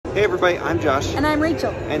Hey everybody, I'm Josh. And I'm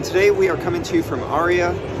Rachel. And today we are coming to you from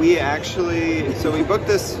Aria. We booked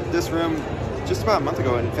this room just about a month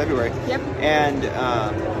ago in February. Yep. And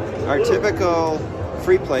our typical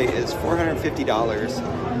free play is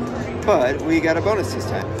 $450, but we got a bonus this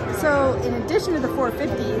time. So in addition to the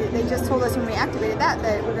 $450, they just told us when we activated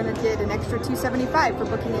that we're going to get an extra $275 for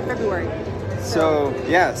booking in February. So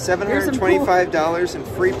yeah, $725 in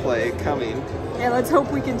free play coming. Yeah, let's hope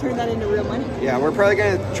we can turn that into real money. Yeah, we're probably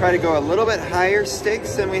going to try to go a little bit higher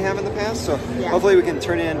stakes than we have in the past, so yeah. Hopefully we can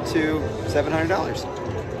turn it into $700.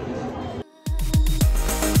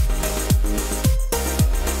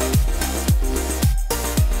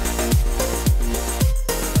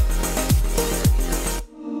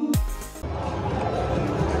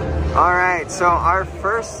 Alright, so our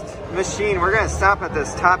first machine, we're going to stop at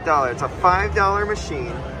this top dollar. It's a $5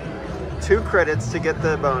 machine, 2 credits to get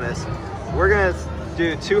the bonus. We're going to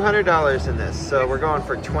do $200 in this, so we're going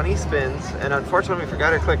for 20 spins, and unfortunately we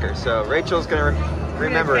forgot our clicker, so Rachel's going to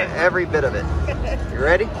remember every bit of it. You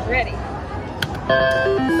ready? Ready.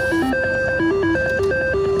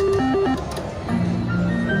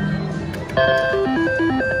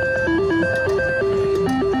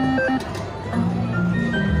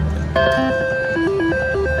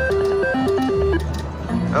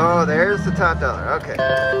 Oh, there's the top dollar. Okay.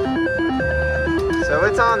 So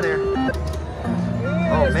it's on there.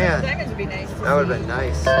 Oh man, That would be nice. That would have been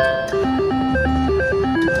nice.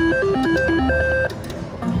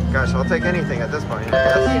 Gosh, I'll take anything at this point, I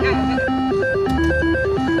guess.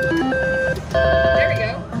 There we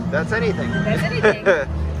go. That's anything. That's anything.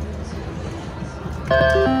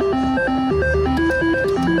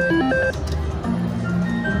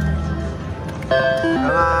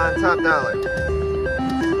 Come on, top dollar.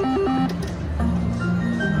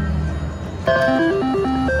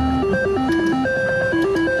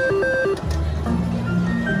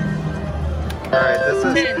 Alright, this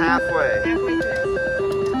is halfway. Halfway through.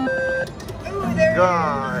 Ooh, there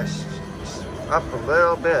Gosh, up a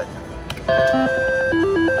little bit.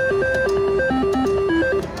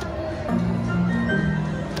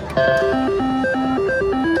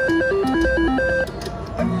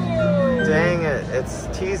 Dang it, it's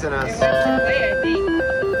teasing us. It wants to play, I think.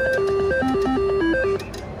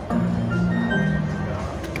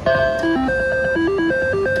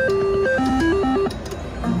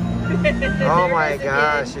 Oh my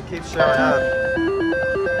gosh, it keeps showing up.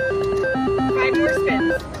 5 more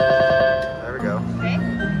spins. There we go. Okay.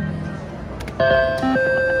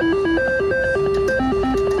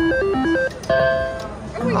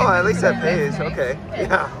 Oh, at least that pays. Nice. Okay.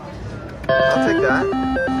 Yeah. I'll take that.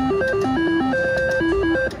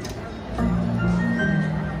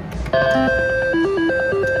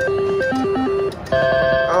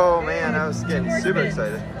 Oh man, I was getting super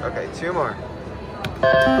excited. Okay, 2 more.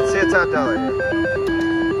 Let's see a top dollar here.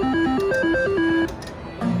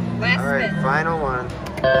 Last Alright, spin. final one.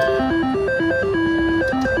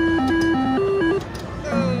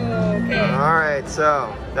 Okay. Alright,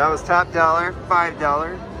 so that was top dollar,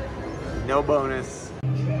 $5. No bonus.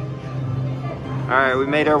 Alright, we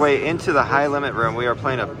made our way into the high limit room. We are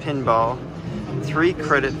playing a pinball, 3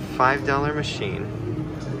 credit, $5 machine.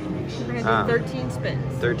 We're going to do 13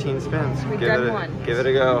 spins. 13 spins. We've done one. Give it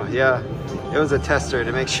a go. Yeah. It was a tester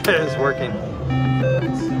to make sure it was working.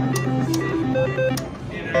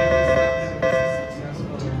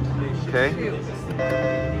 Okay. We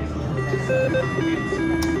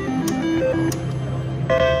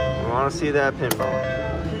want to see that pinball.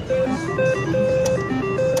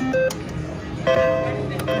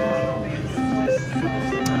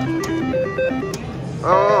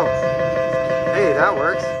 Oh, hey, that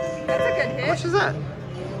works. That's a good hit. How much is that?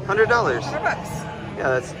 $100. $100. Yeah,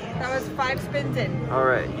 that's... That was 5 spins in. All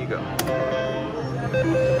right, you go.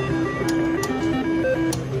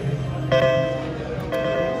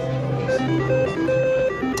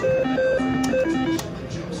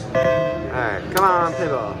 All right, come on,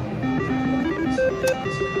 pinball.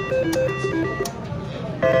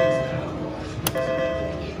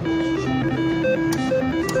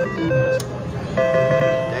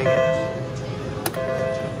 Dang it.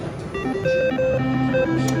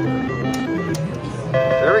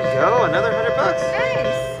 There we go, another $100.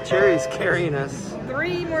 Nice. Cherry's carrying us.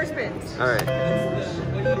 3 more spins. All right.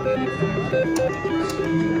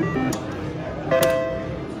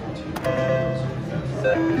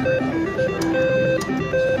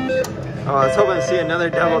 Oh, I was hoping to see another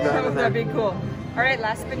double down in there. That'd be cool. All right,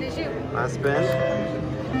 last spin is you. Last spin.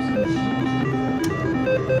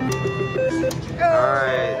 Oh, all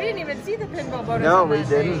right. We didn't even see the pinball bonus. No, on we that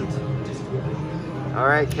didn't. Day. All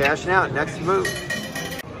right, cashing out. Next move.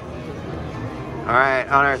 All right,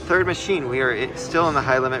 on our third machine, we are still in the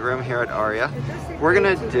high limit room here at Aria. We're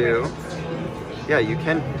gonna do, yeah, you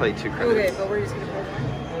can play 2 credits. Okay, but we're just gonna play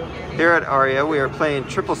 1. Here at Aria, we are playing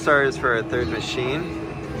triple stars for our third machine.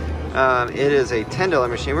 It is a $10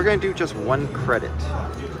 machine. We're gonna do just 1 credit.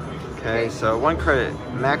 Okay, so 1 credit,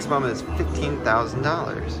 maximum is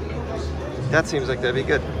 $15,000. That seems like that'd be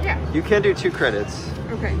good. Yeah. You can do 2 credits.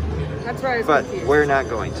 Okay, that's why I was but confused. We're not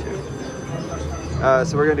going to.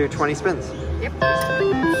 So we're gonna do 20 spins. Yep.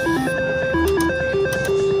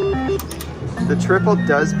 The triple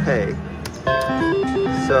does pay.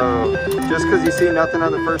 So just because you see nothing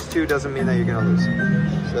on the first 2 doesn't mean that you're gonna lose.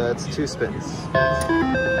 So that's 2 spins.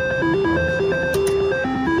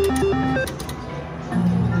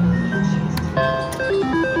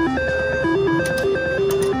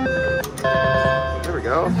 There we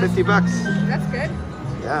go, 50 bucks. That's good.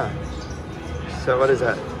 Yeah. So what is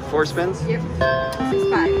that? 4 spins? Yep. This is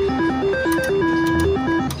 5.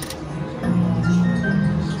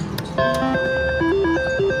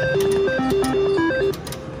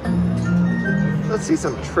 Let's see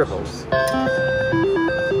some triples. Too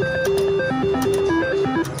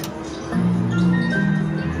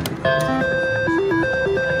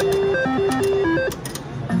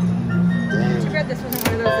bad this wasn't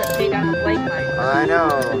one of those that stayed on the blank line. I know.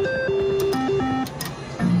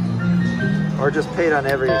 Or just paid on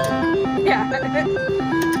everything. Yeah.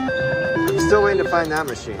 I'm still waiting to find that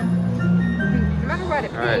machine. No matter what,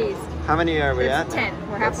 it All right. pays. How many are we at? It's 10.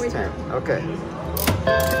 We're halfway That's 10. through. Okay.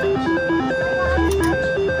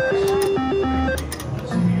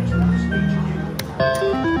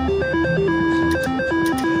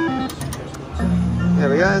 Yeah,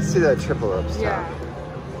 we gotta see that triple up stuff. Yeah.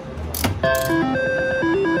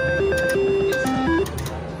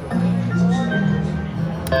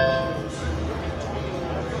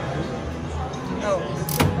 Oh,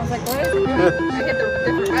 I was like, what is it doing? I hit the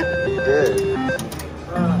different button. You did.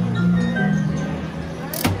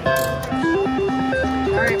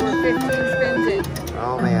 All right, we're 15 spins in.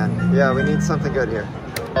 Oh man. Yeah, we need something good here.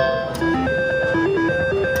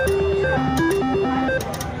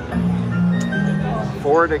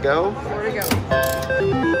 Four to go. 4 to go.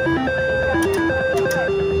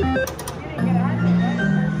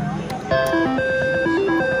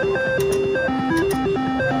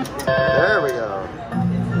 There we go.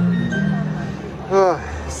 Oh,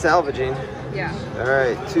 salvaging. Yeah. All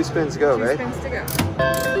right, 2 spins to go, 2 right? spins to go.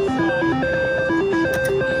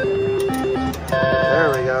 There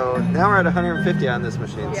we go. Now we're at 150 on this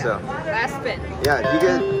machine, Yeah. so. Last spin. Yeah, if you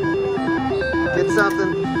get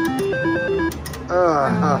something.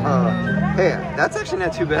 Hey, that's actually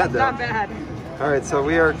not too bad, though. Not bad. All right, so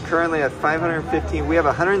we are currently at 515. We have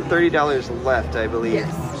 $130 left, I believe.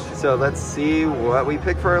 Yes. So let's see what we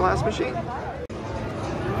pick for our last machine.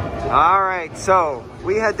 All right, so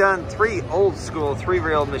we had done 3 old school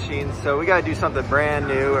 3-reel machines, so we gotta do something brand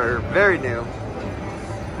new or very new.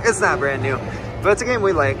 It's not brand new, but it's a game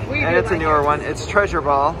we like, and it's a newer one. It's Treasure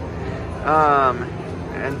Ball.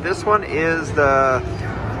 And this one is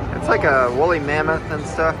it's like a woolly mammoth and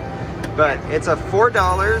stuff, but it's a $4.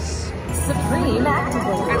 Supreme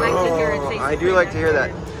Activator. I like to hear it say I do like to hear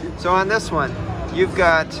that. So on this one, you've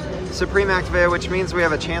got Supreme Activator, which means we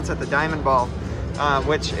have a chance at the Diamond Ball,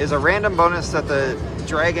 which is a random bonus that the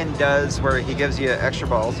dragon does where he gives you extra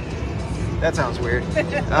balls. That sounds weird.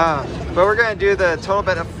 But we're gonna do the total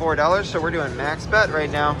bet of $4, so we're doing max bet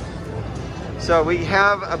right now. So we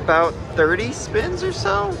have about 30 spins or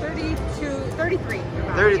so? 33.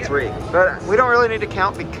 33, but we don't really need to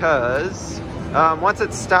count because once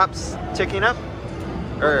it stops ticking up,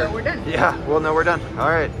 We'll know we're done. Yeah, we'll know we're done. All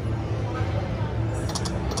right.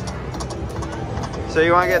 So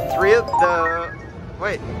you want to get 3 of the,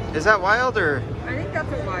 wait, is that wild or? I think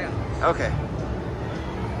that's a wild. Okay.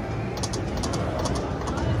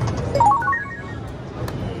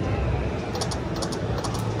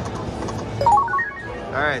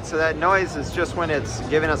 All right, so that noise is just when it's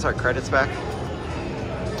giving us our credits back.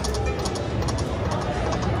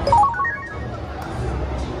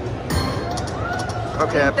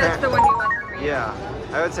 Okay, That's the one you want for me. yeah,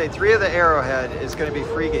 I would say 3 of the Arrowhead is going to be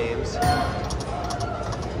free games.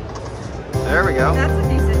 There we go. That's a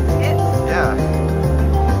decent hit. Yeah.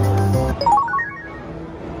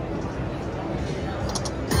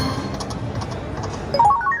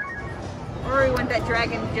 Or we want that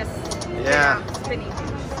dragon just spinning.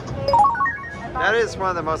 That is one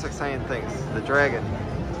of the most exciting things, the dragon.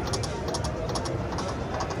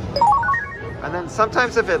 And then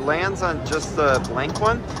sometimes if it lands on just the blank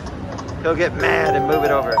one, he'll get mad and move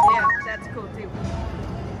it over. Yeah, that's cool too.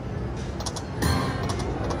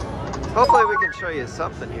 Hopefully we can show you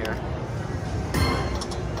something here.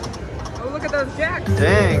 look at those jacks.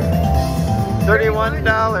 Dang. $31.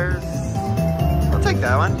 I'll take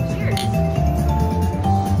that one. Cheers.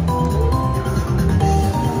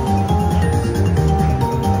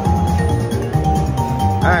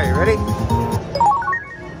 All right, ready?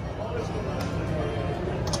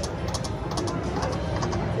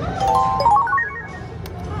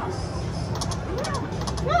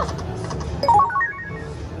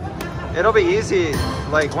 It'll be easy,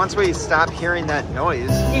 like, once we stop hearing that noise.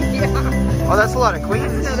 Yeah. Oh, that's a lot of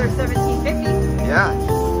queens. That's another $17.50. Yeah,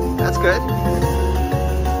 that's good.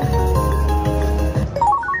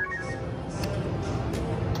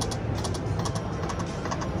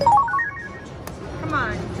 Come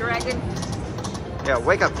on, dragon. Yeah,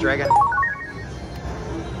 wake up, dragon.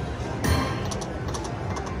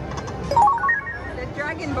 The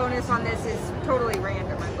dragon bonus on this is totally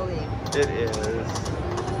random, I believe. It is.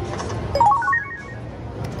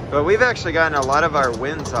 But we've actually gotten a lot of our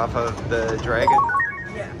wins off of the dragon.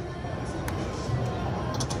 Yeah.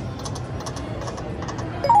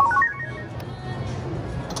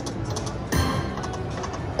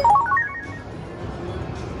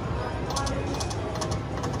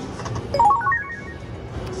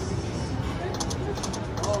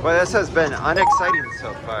 Well, this has been unexciting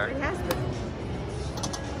so far, It has been.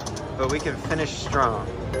 but we can finish strong.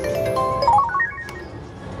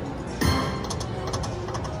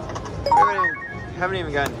 We haven't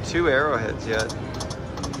even gotten 2 arrowheads yet.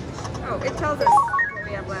 Oh, it tells us what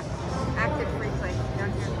we have left. Active free play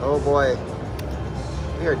down here. Oh boy,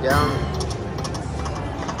 we are down.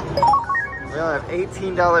 We only have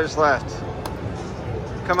 $18 left.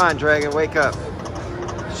 Come on, dragon, wake up.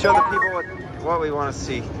 Show the people what we want to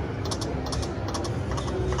see.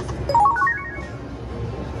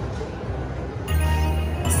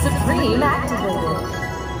 Supreme activated.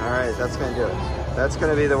 All right, that's gonna do it. That's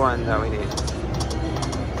gonna be the one that we need.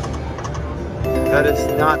 That is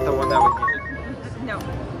not the one that we needed. No.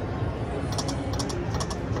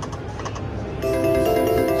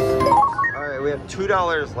 All right, we have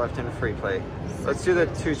 $2 left in free play. Let's do the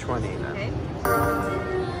 220 then. Okay.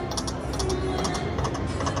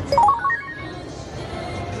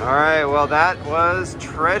 All right, well that was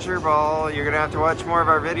Treasure Ball. You're gonna have to watch more of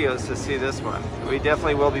our videos to see this one. We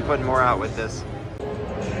definitely will be putting more out with this.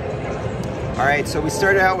 All right, so we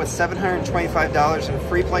started out with $725 in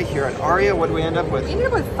free play here at Aria. What did we end up with? We ended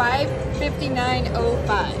up with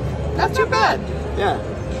 $559.05. Not too bad. Yeah.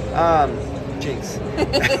 Jinx.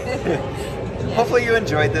 Hopefully you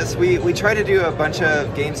enjoyed this. We try to do a bunch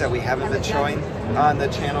of games that we haven't been showing on the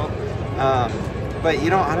channel. But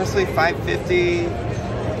you know, honestly, $5.50,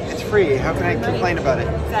 it's free. How can I complain about it?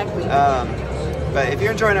 Exactly. But if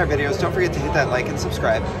you're enjoying our videos, don't forget to hit that like and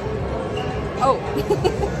subscribe. Oh.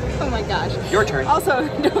 Oh my gosh. Your turn. Also,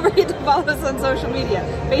 don't forget to follow us on social media.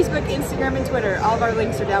 Facebook, Instagram, and Twitter. All of our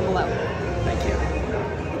links are down below. Thank you.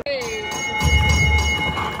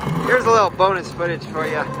 Here's a little bonus footage for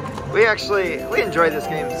you. We enjoyed this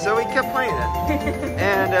game, so we kept playing it.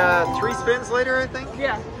 And 3 spins later, I think,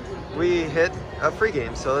 Yeah. we hit a free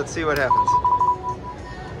game, so let's see what happens.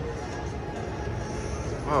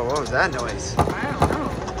 Whoa, what was that noise? I don't know.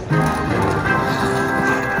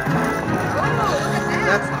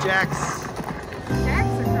 That's Jack's.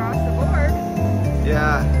 Jacks across the board.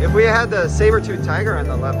 Yeah, if we had the saber-tooth tiger on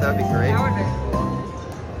the left, that'd be great. That would be cool.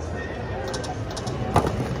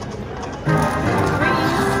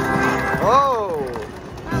 Oh!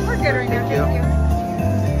 Oh, we're good right now, Thank you. thank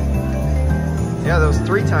you. Yeah, those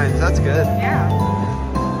 3 times, that's good. Yeah.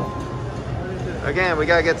 Again, we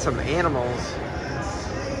gotta get some animals,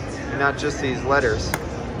 and not just these letters.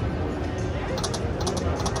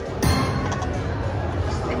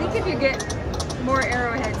 I think if you get more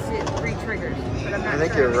arrowheads, it re-triggers, but I'm not I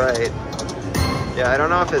think sure. you're right. Yeah, I don't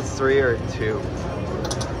know if it's 3 or 2.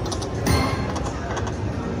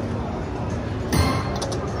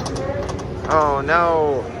 Oh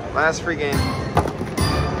no, last free game.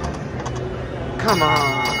 Come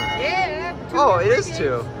on. Yeah. Oh, it is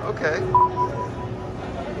 2. Okay.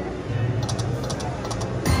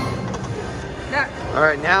 No. All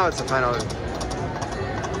right, now it's the final.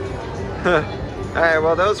 All right,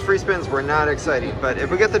 well, those free spins were not exciting, but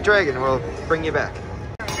if we get the dragon, we'll bring you back.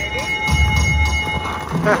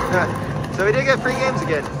 So we did get free games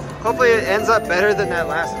again. Hopefully it ends up better than that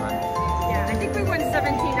last one. Yeah, I think we won $17 on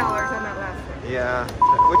that last one. Yeah,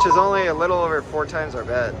 which is only a little over 4 times our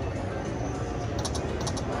bet.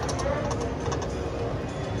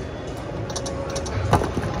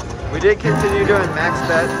 We did continue doing max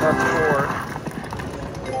bet up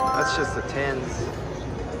 4. That's just the 10s.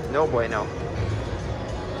 No bueno.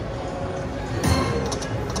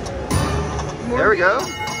 More There we go.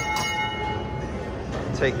 games.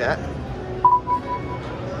 take that.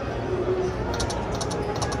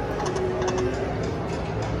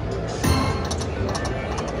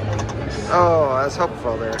 Oh, I was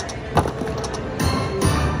hopeful there.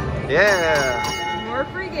 Yeah. More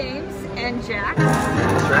free games and jacks.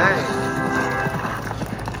 That's right.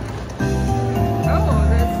 Oh,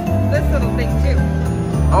 this little thing too.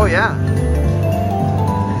 Oh yeah.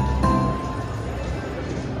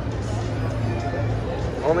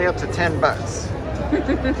 Only up to $10.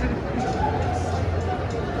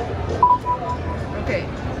 Okay.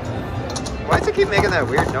 Why does it keep making that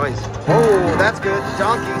weird noise? Oh, that's good.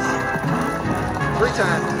 Donkeys. 3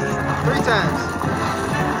 times. 3 times.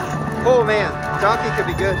 Oh man, donkey could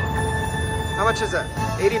be good. How much is that?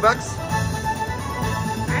 80 bucks?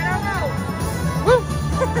 I don't know. Woo!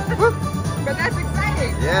 Woo! But that's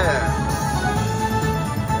exciting. Yeah.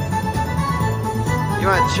 You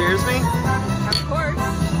want to cheers me? Of course.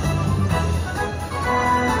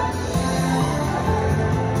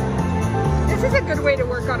 This is a good way to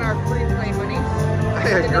work on our free play money. I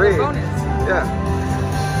Get agree. another bonus. Yeah.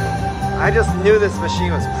 I just knew this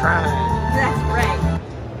machine was prime. That's right.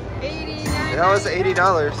 89. That was $80.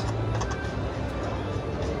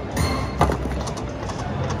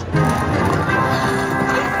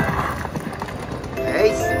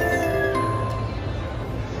 Aces.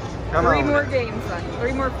 Come on. 3 more games left.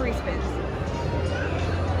 3 more free spins.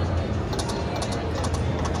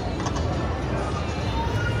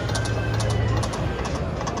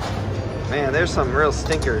 Man, there's some real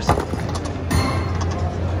stinkers.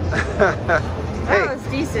 That was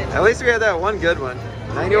decent. At least we had that one good one.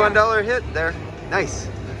 $91 hit there. Nice.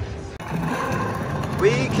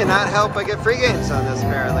 We cannot help but get free games on this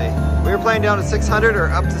apparently. We were playing down to 600 or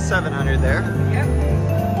up to 700 there. Yep.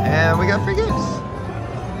 And we got free games.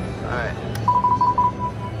 Alright.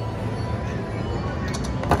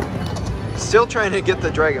 Still trying to get the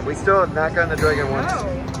dragon. We still have not gotten the dragon once. Oh.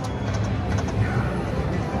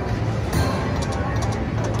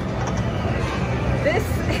 This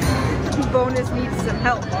bonus needs some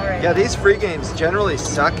help already. Yeah, these free games generally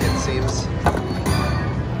suck, it seems.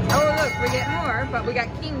 Oh, look, we get more, but we got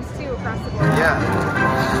kings too across the board. Yeah.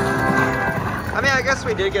 I mean, I guess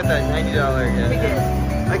we did get that $90 hit. We did.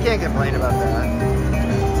 I can't complain about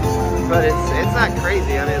that. But it's not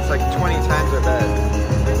crazy. I mean, it's like 20 times our bet.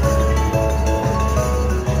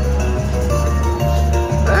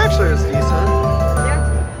 That actually was decent. Yeah.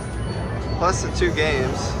 Plus the 2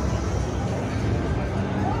 games.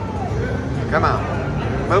 Come on.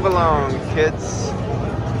 Move along, kids.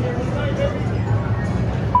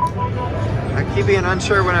 I keep being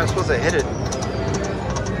unsure when I'm supposed to hit it.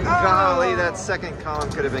 Golly, that second column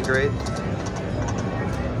could have been great.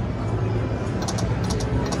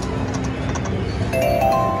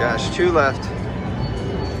 Gosh, 2 left.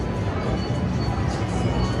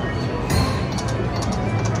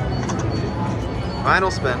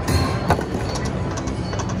 Final spin.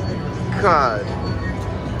 God.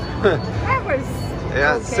 That was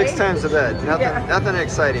Yeah, okay. 6 times the bet. Nothing, Yeah. nothing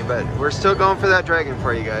exciting, but we're still going for that dragon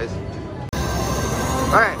for you guys.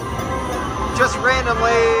 All right, just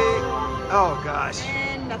randomly. Oh gosh.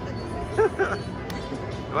 And nothing.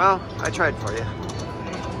 Well, I tried for you.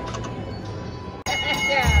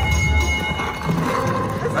 Yeah.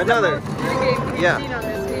 This is Another. the most free game we've Yeah. seen on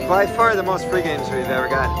this game. By far the most free games we've ever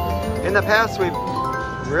gotten. In the past, we've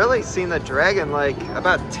really seen the dragon like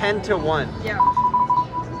about 10 to 1. Yeah.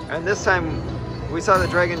 And this time, we saw the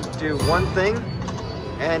dragon do one thing,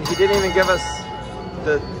 and he didn't even give us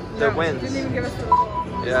the No, wins. Didn't even give us the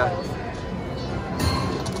little Yeah. results.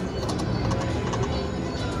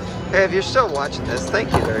 Hey, if you're still watching this,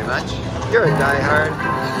 thank you very much. You're a diehard.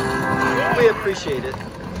 We appreciate it.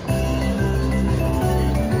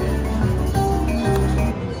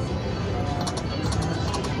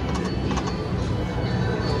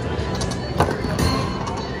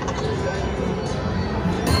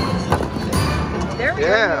 There we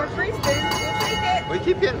Yeah. go. More free spins. We'll take it. We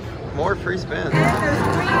keep getting more free spins. And there's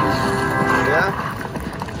queens. Yeah.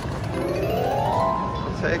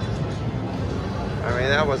 I'll take. I mean,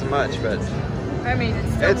 that wasn't much, but I mean,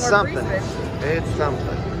 it's still it's more something. free spins. It's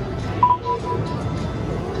something.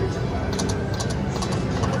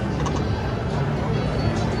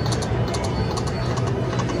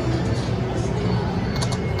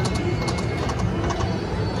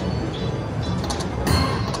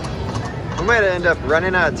 We might end up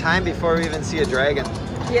running out of time before we even see a dragon.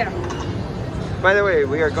 Yeah. By the way,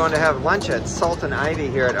 we are going to have lunch at Salt and Ivy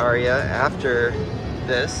here at Aria after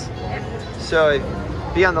this. So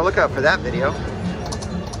be on the lookout for that video.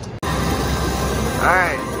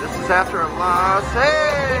 Alright, this is after a loss.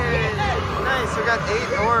 Hey! Nice, we got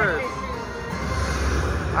 8 orbs.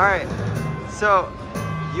 All right, so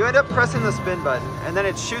you end up pressing the spin button and then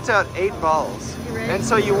it shoots out 8 balls. And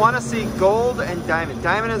so you want to see gold and diamond.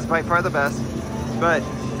 Diamond is by far the best, but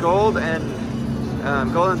gold and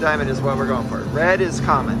diamond is what we're going for. Red is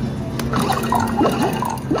common.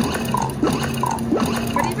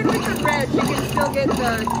 But even with the red, you can still get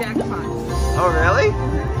the jackpots. Oh, really?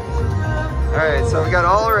 All right, so we got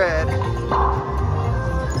all red.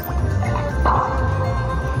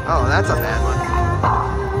 Oh, that's a bad one.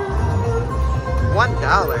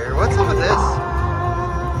 $1. What's up with this?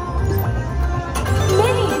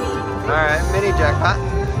 Mini. All right, mini jackpot.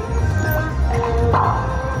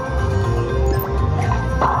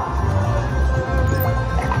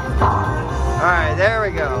 All right, there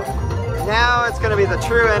we go. Now it's gonna be the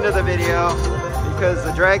true end of the video because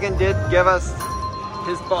the dragon did give us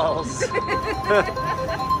his balls.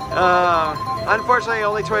 Unfortunately,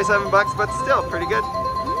 only 27 bucks, but still pretty good.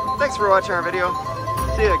 Thanks for watching our video.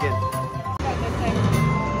 See you again.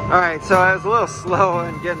 All right, so I was a little slow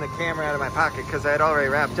in getting the camera out of my pocket because I had already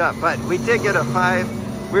wrapped up, but we did get a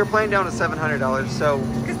we were playing down to $700, so.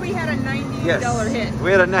 Because we had a $90 hit.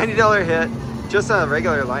 We had a $90 hit, just on a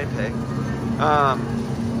regular line pay.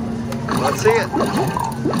 Let's see it.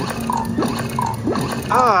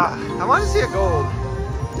 I want to see a gold.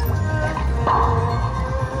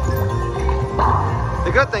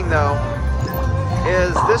 The good thing though,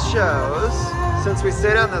 is this shows, since we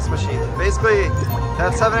stayed on this machine, basically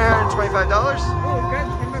that's $725. Oh, good.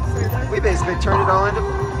 We basically turned it all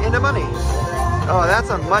into money. Oh, that's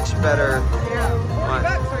a much better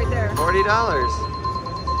 $40 right there. $40.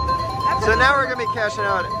 So now we're gonna be cashing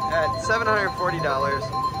out at $740,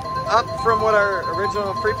 up from what our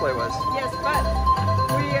original free play was. Yes, but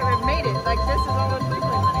we have made it. Like, this is all on free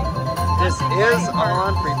play money. This is all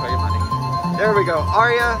on free play money. There we go.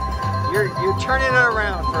 Aria, you're turning it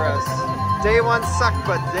around for us. Day 1 sucked,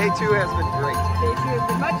 but day 2 has been great. Day 2 has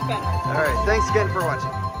been much better. All right, thanks again for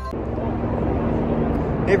watching.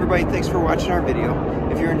 Hey everybody, thanks for watching our video.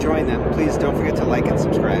 If you're enjoying them, please don't forget to like and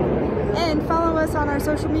subscribe. And follow us on our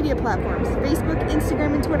social media platforms, Facebook,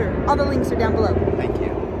 Instagram, and Twitter. All the links are down below. Thank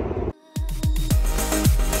you.